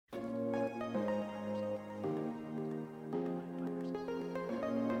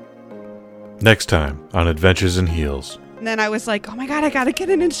Next time on Adventures in Heels. And then I was like, oh my God, I got to get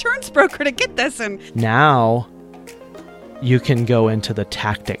an insurance broker to get this. And now you can go into the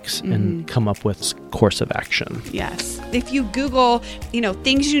tactics and come up with course of action. yes, if you Google,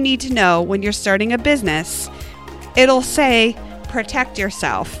 things you need to know when you're starting a business, it'll say protect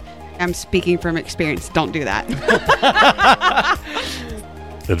yourself. I'm speaking from experience. Don't do that.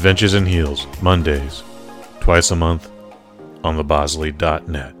 Adventures in Heels, Mondays, twice a month on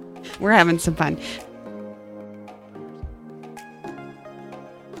thebosley.net. We're having some fun.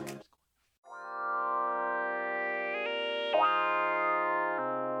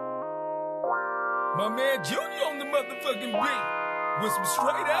 My man Junior on the motherfucking beat with some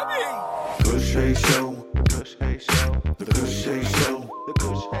straight up heat. Kush Hay Show. Kush Hay Show. The Kush Hay Show. The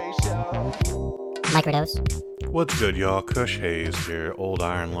Kush Hay Show. Microdose. What's good, y'all? Kush Hayes here, Old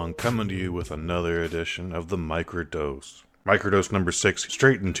Iron Lung, coming to you with another edition of the Microdose. Microdose number 6,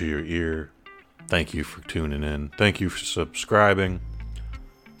 straight into your ear. Thank you for tuning in. Thank you for subscribing.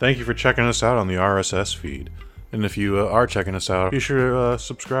 Thank you for checking us out on the RSS feed. And if you are checking us out, be sure to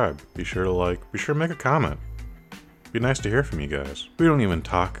subscribe. Be sure to like. Be sure to make a comment. Be nice to hear from you guys. We don't even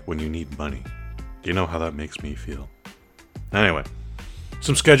talk when you need money. Do you know how that makes me feel? Anyway,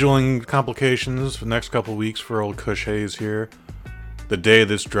 some scheduling complications for the next couple weeks for old Kush Hayes here. The day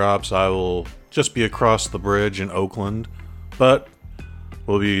this drops, I will just be across the bridge in Oakland, but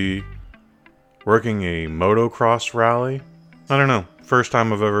we'll be working a motocross rally. I don't know. First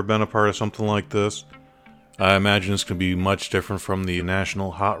time I've ever been a part of something like this. I imagine it's going to be much different from the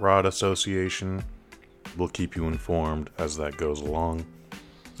National Hot Rod Association. We'll keep you informed as that goes along.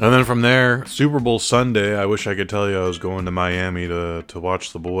 And then from there, Super Bowl Sunday, I wish I could tell you I was going to Miami to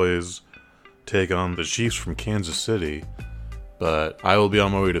watch the boys take on the Chiefs from Kansas City. But I will be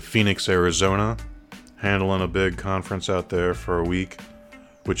on my way to Phoenix, Arizona, handling a big conference out there for a week,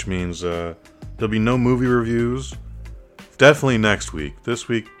 which means there'll be no movie reviews. Definitely next week. This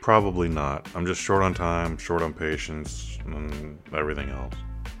week, probably not. I'm just short on time, short on patience, and everything else.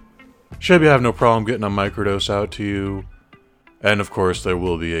 Should have no problem getting a microdose out to you. And of course, there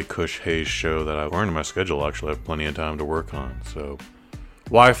will be a Kush Hayes show that I've learned in my schedule. Actually, I have plenty of time to work on. So,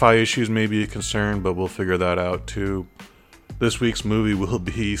 Wi-Fi issues may be a concern, but we'll figure that out too. This week's movie will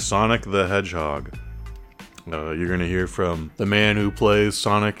be Sonic the Hedgehog. You're going to hear from the man who plays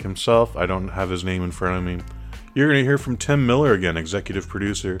Sonic himself. I don't have his name in front of me. You're going to hear from Tim Miller again, executive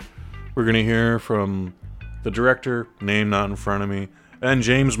producer. We're going to hear from the director, name not in front of me, and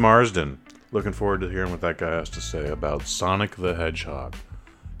James Marsden. Looking forward to hearing what that guy has to say about Sonic the Hedgehog.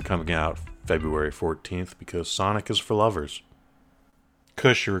 Coming out February 14th, because Sonic is for lovers.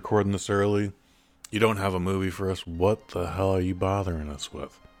 Kush, you're recording this early. You don't have a movie for us. What the hell are you bothering us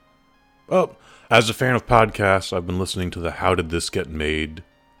with? Oh, as a fan of podcasts, I've been listening to the How Did This Get Made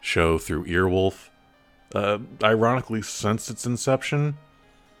show through Earwolf. Ironically, since its inception,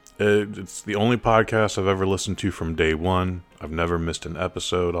 it's the only podcast I've ever listened to from day one. I've never missed an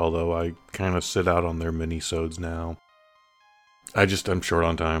episode, although I kind of sit out on their mini-sodes now. I'm short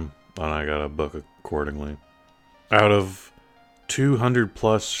on time, and I gotta book accordingly. Out of 200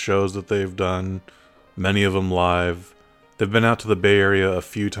 plus shows that they've done, many of them live, they've been out to the Bay Area a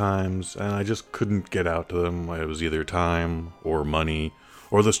few times, and I just couldn't get out to them. It was either time or money,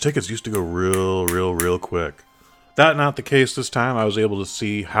 or those tickets used to go real quick. That not the case this time. I was able to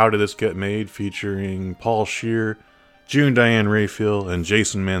see How Did This Get Made, featuring Paul Scheer, June Diane Raphael, and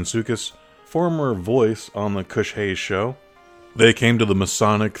Jason Mantzoukas, former voice on the Kush Hayes show. They came to the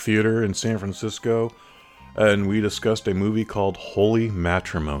Masonic Theater in San Francisco, and we discussed a movie called Holy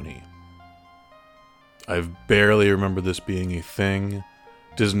Matrimony. I barely remember this being a thing.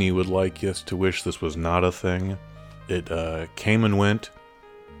 Disney would like us to wish this was not a thing. It came and went.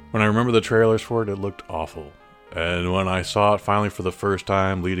 When I remember the trailers for it, it looked awful. And when I saw it finally for the first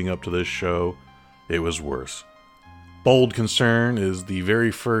time leading up to this show, it was worse. Bold concern is the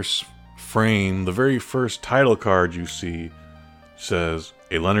very first frame, the very first title card you see says,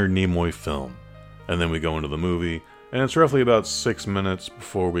 a Leonard Nimoy film. And then we go into the movie, and it's roughly about 6 minutes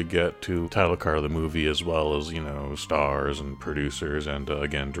before we get to the title card of the movie, as well as, stars and producers, and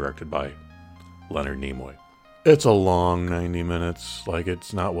again, directed by Leonard Nimoy. It's a long 90 minutes,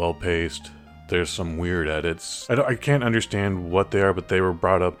 it's not well paced. There's some weird edits. I can't understand what they are, but they were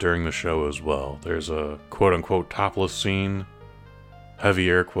brought up during the show as well. There's a quote-unquote topless scene, heavy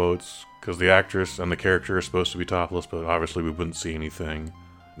air quotes, because the actress and the character are supposed to be topless, but obviously we wouldn't see anything.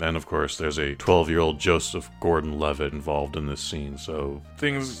 And of course, there's a 12-year-old Joseph Gordon-Levitt involved in this scene, so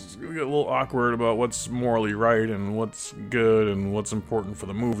things get a little awkward about what's morally right and what's good and what's important for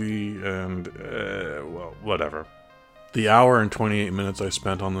the movie, and, whatever. The hour and 28 minutes I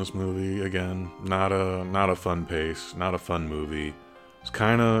spent on this movie, again, not a fun pace, not a fun movie. It's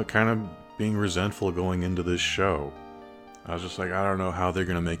kind of being resentful going into this show. I was just like, I don't know how they're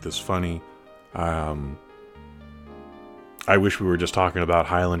gonna make this funny. I wish we were just talking about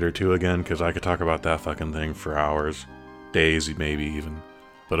Highlander 2 again, because I could talk about that fucking thing for hours, days, maybe even.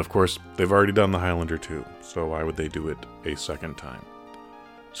 But of course, they've already done the Highlander 2, so why would they do it a second time?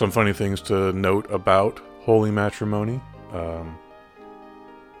 Some funny things to note about Holy Matrimony.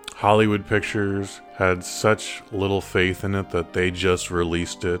 Hollywood Pictures had such little faith in it that they just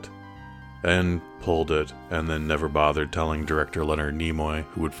released it and pulled it, and then never bothered telling director Leonard Nimoy,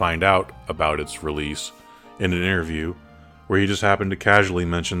 who would find out about its release in an interview, where he just happened to casually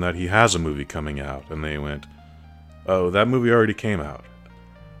mention that he has a movie coming out, and they went, "Oh, that movie already came out."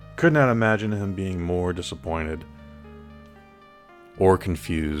 Could not imagine him being more disappointed or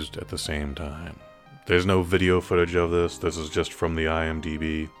confused at the same time. There's no video footage of this. This is just from the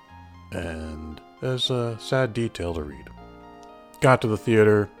IMDb. And there's a sad detail to read. Got to the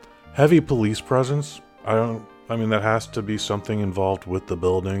theater. Heavy police presence. I mean, that has to be something involved with the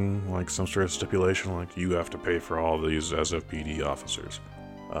building, like some sort of stipulation, like you have to pay for all these SFPD officers.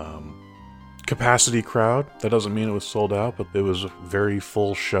 Capacity crowd. That doesn't mean it was sold out, but it was a very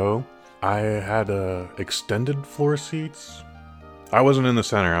full show. I had extended floor seats. I wasn't in the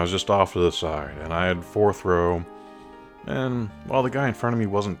center, I was just off to the side, and I had fourth row, and while the guy in front of me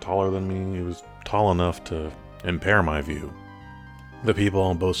wasn't taller than me, he was tall enough to impair my view. The people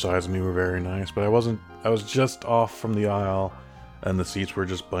on both sides of me were very nice, but I was just off from the aisle, and the seats were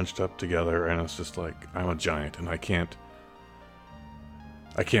just bunched up together, and it's just like, I'm a giant, and I can't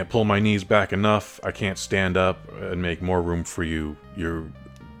pull my knees back enough, I can't stand up and make more room for you, you're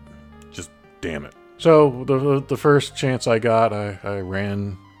just, damn it. So, the first chance I got, I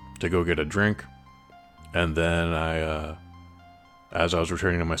ran to go get a drink, and then as I was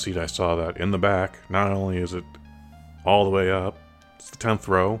returning to my seat, I saw that in the back, not only is it all the way up, it's the 10th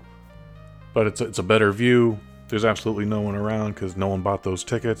row, but it's a better view. There's absolutely no one around, because no one bought those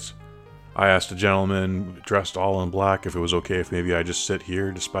tickets. I asked a gentleman dressed all in black if it was okay if maybe I just sit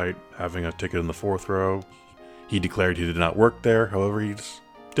here, despite having a ticket in the 4th row. He declared he did not work there, however, he just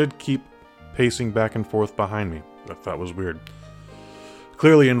did keep pacing back and forth behind me. I thought was weird.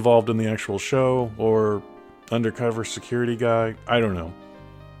 Clearly involved in the actual show, or undercover security guy, I don't know.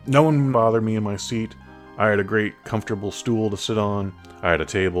 No one bothered me in my seat. I had a great comfortable stool to sit on. I had a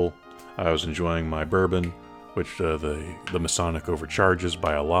table. I was enjoying my bourbon, which the Masonic overcharges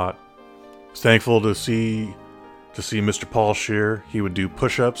by a lot. I was thankful to see Mr. Paul Scheer. He would do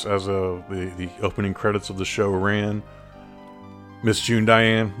push-ups as the opening credits of the show ran. Miss June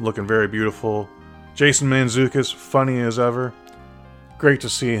Diane, looking very beautiful. Jason Mantzoukas, funny as ever. Great to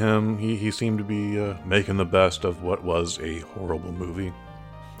see him. He seemed to be making the best of what was a horrible movie.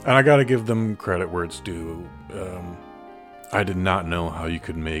 And I gotta give them credit where it's due. I did not know how you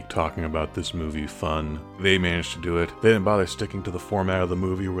could make talking about this movie fun. They managed to do it. They didn't bother sticking to the format of the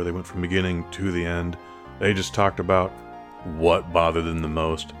movie where they went from beginning to the end. They just talked about what bothered them the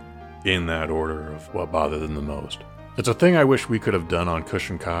most in that order of what bothered them the most. It's a thing I wish we could have done on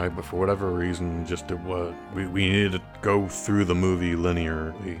Cushion Kai, but for whatever reason, just we needed to go through the movie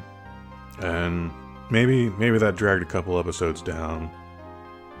linearly. And maybe that dragged a couple episodes down.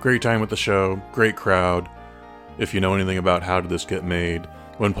 Great time with the show, great crowd. If you know anything about how did this get made,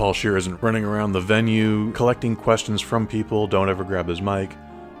 when Paul Scheer isn't running around the venue collecting questions from people, don't ever grab his mic.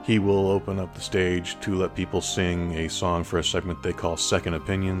 He will open up the stage to let people sing a song for a segment they call Second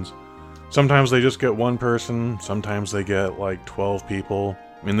Opinions. Sometimes they just get one person, sometimes they get like 12 people.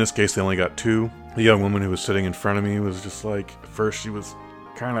 In this case, they only got 2. The young woman who was sitting in front of me was just like, at first she was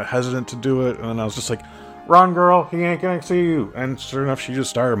kind of hesitant to do it, and then I was just like, "Run, girl, he ain't gonna see you." And sure enough, she just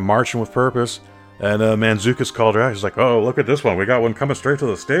started marching with purpose. And Mantzoukas called her out. He's like, "Oh, look at this one. We got one coming straight to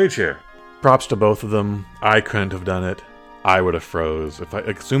the stage here." Props to both of them. I couldn't have done it. I would have froze.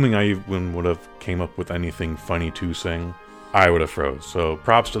 Assuming I even would have came up with anything funny to sing, I would have froze. So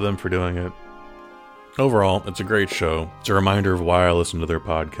props to them for doing it. Overall, it's a great show. It's a reminder of why I listen to their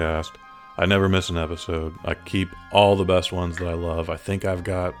podcast. I never miss an episode. I keep all the best ones that I love. I think I've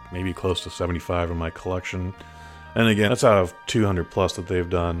got maybe close to 75 in my collection. And again, that's out of 200 plus that they've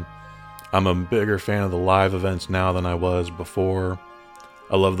done. I'm a bigger fan of the live events now than I was before.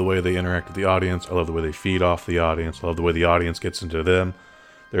 I love the way they interact with the audience. I love the way they feed off the audience. I love the way the audience gets into them.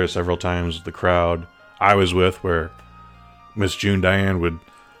 There are several times the crowd I was with where Miss June Diane would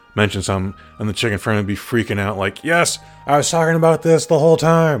mention something and the chick in front would be freaking out like, "Yes, I was talking about this the whole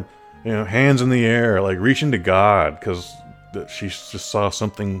time." You know, hands in the air, like reaching to God, because she just saw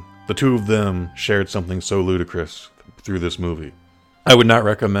something. The two of them shared something so ludicrous through this movie. I would not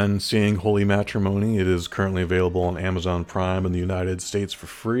recommend seeing Holy Matrimony. It is currently available on Amazon Prime in the United States for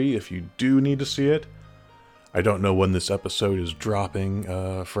free if you do need to see it. I don't know when this episode is dropping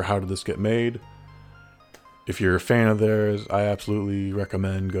for How Did This Get Made. If you're a fan of theirs, I absolutely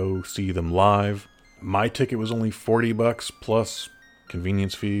recommend go see them live. My ticket was only $40 plus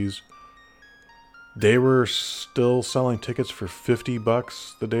convenience fees. They were still selling tickets for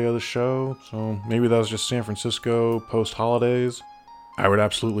 $50 the day of the show, so maybe that was just San Francisco post-holidays. I would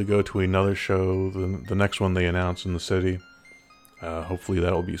absolutely go to another show, the next one they announce in the city. Hopefully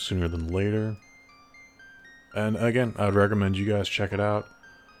that will be sooner than later. And again, I would recommend you guys check it out.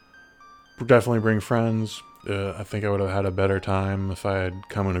 Definitely bring friends. I think I would have had a better time if I had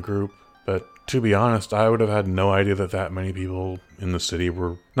come in a group. But to be honest, I would have had no idea that many people in the city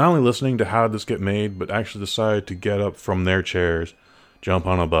were not only listening to How Did This Get Made, but actually decided to get up from their chairs, jump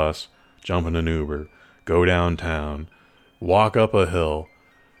on a bus, jump in an Uber, go downtown, walk up a hill,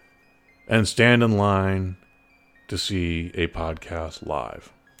 and stand in line to see a podcast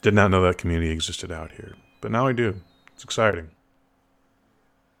live. Did not know that community existed out here, but now I do. It's exciting.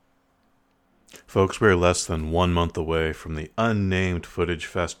 Folks, we're less than 1 month away from the Unnamed Footage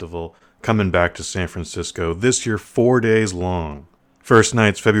Festival coming back to San Francisco, this year 4 days long. First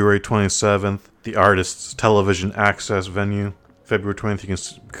night's February 27th, the Artists Television Access venue. February 20th, you can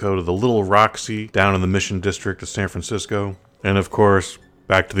go to the Little Roxy down in the Mission District of San Francisco. And of course,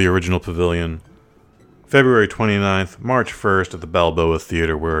 back to the original pavilion. February 29th, March 1st at the Balboa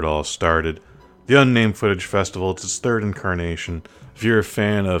Theater where it all started. The Unnamed Footage Festival, it's its third incarnation. If you're a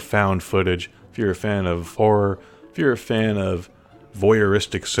fan of found footage, if you're a fan of horror, if you're a fan of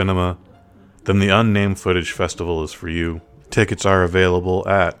voyeuristic cinema, then the Unnamed Footage Festival is for you. Tickets are available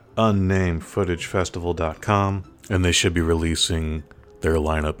at unnamedfootagefestival.com, and they should be releasing their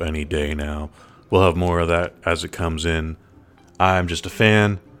lineup any day now. We'll have more of that as it comes in. I'm just a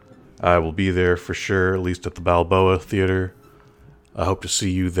fan. I will be there for sure, at least at the Balboa Theater. I hope to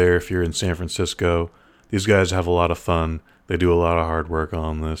see you there if you're in San Francisco. These guys have a lot of fun. They do a lot of hard work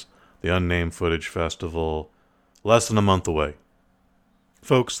on this. The Unnamed Footage Festival, less than a month away.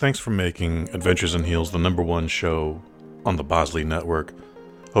 Folks, thanks for making Adventures in Heels the #1 show on the Bosley Network.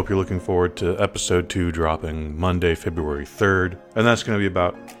 Hope you're looking forward to episode 2 dropping Monday, February 3rd. And that's going to be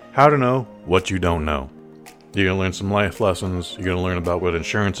about how to know what you don't know. You're going to learn some life lessons. You're going to learn about what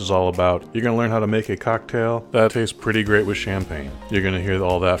insurance is all about. You're going to learn how to make a cocktail that tastes pretty great with champagne. You're going to hear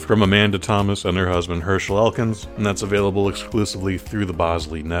all that from Amanda Thomas and her husband Herschel Elkins, and that's available exclusively through the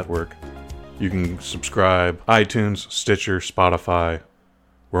Bosley Network. You can subscribe iTunes, Stitcher, Spotify,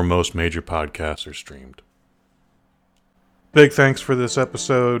 where most major podcasts are streamed. Big thanks for this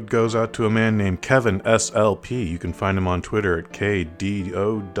episode goes out to a man named Kevin SLP. You can find him on Twitter at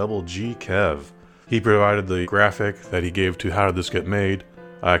KDOGGKev. He provided the graphic that he gave to How Did This Get Made.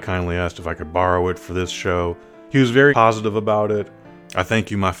 I kindly asked if I could borrow it for this show. He was very positive about it. I thank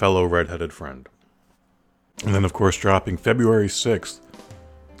you, my fellow redheaded friend. And then, of course, dropping February 6th,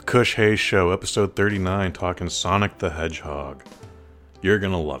 The Cush Hayes Show, episode 39, talking Sonic the Hedgehog. You're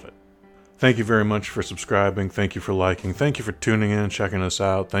going to love it. Thank you very much for subscribing. Thank you for liking. Thank you for tuning in, checking us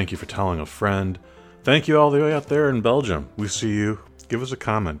out. Thank you for telling a friend. Thank you all the way out there in Belgium. We see you. Give us a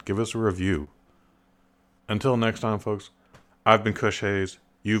comment. Give us a review. Until next time, folks, I've been Cush Hayes.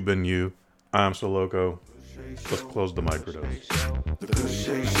 You've been you. I'm So Loco. Let's close the microdose. The Cush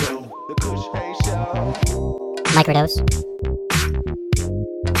Hayes Show. The Cush Hayes Show. Microdose.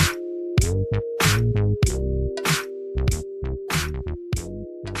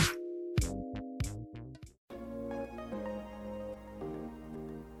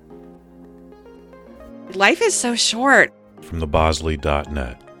 Life is so short. From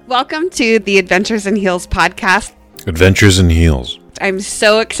thebosley.net. Welcome to the Adventures in Heels podcast. Adventures in Heels. I'm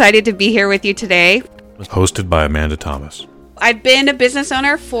so excited to be here with you today. Hosted by Amanda Thomas. I've been a business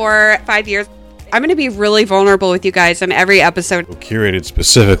owner for 5 years. I'm going to be really vulnerable with you guys in every episode. Curated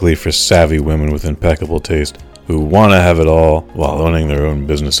specifically for savvy women with impeccable taste who want to have it all while owning their own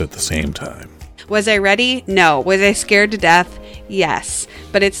business at the same time. Was I ready? No. Was I scared to death? Yes.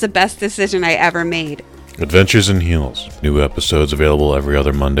 But it's the best decision I ever made. Adventures in Heels. New episodes available every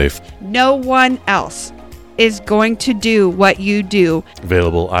other Monday. No one else is going to do what you do.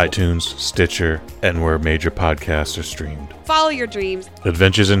 Available iTunes, Stitcher, and where major podcasts are streamed. Follow your dreams.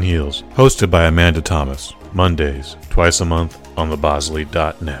 Adventures in Heels. Hosted by Amanda Thomas. Mondays, twice a month on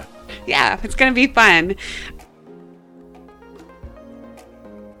thebosley.net. Yeah, it's going to be fun.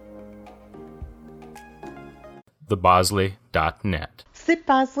 thebosley.net. Sit,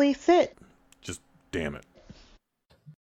 Bosley, sit. Just damn it.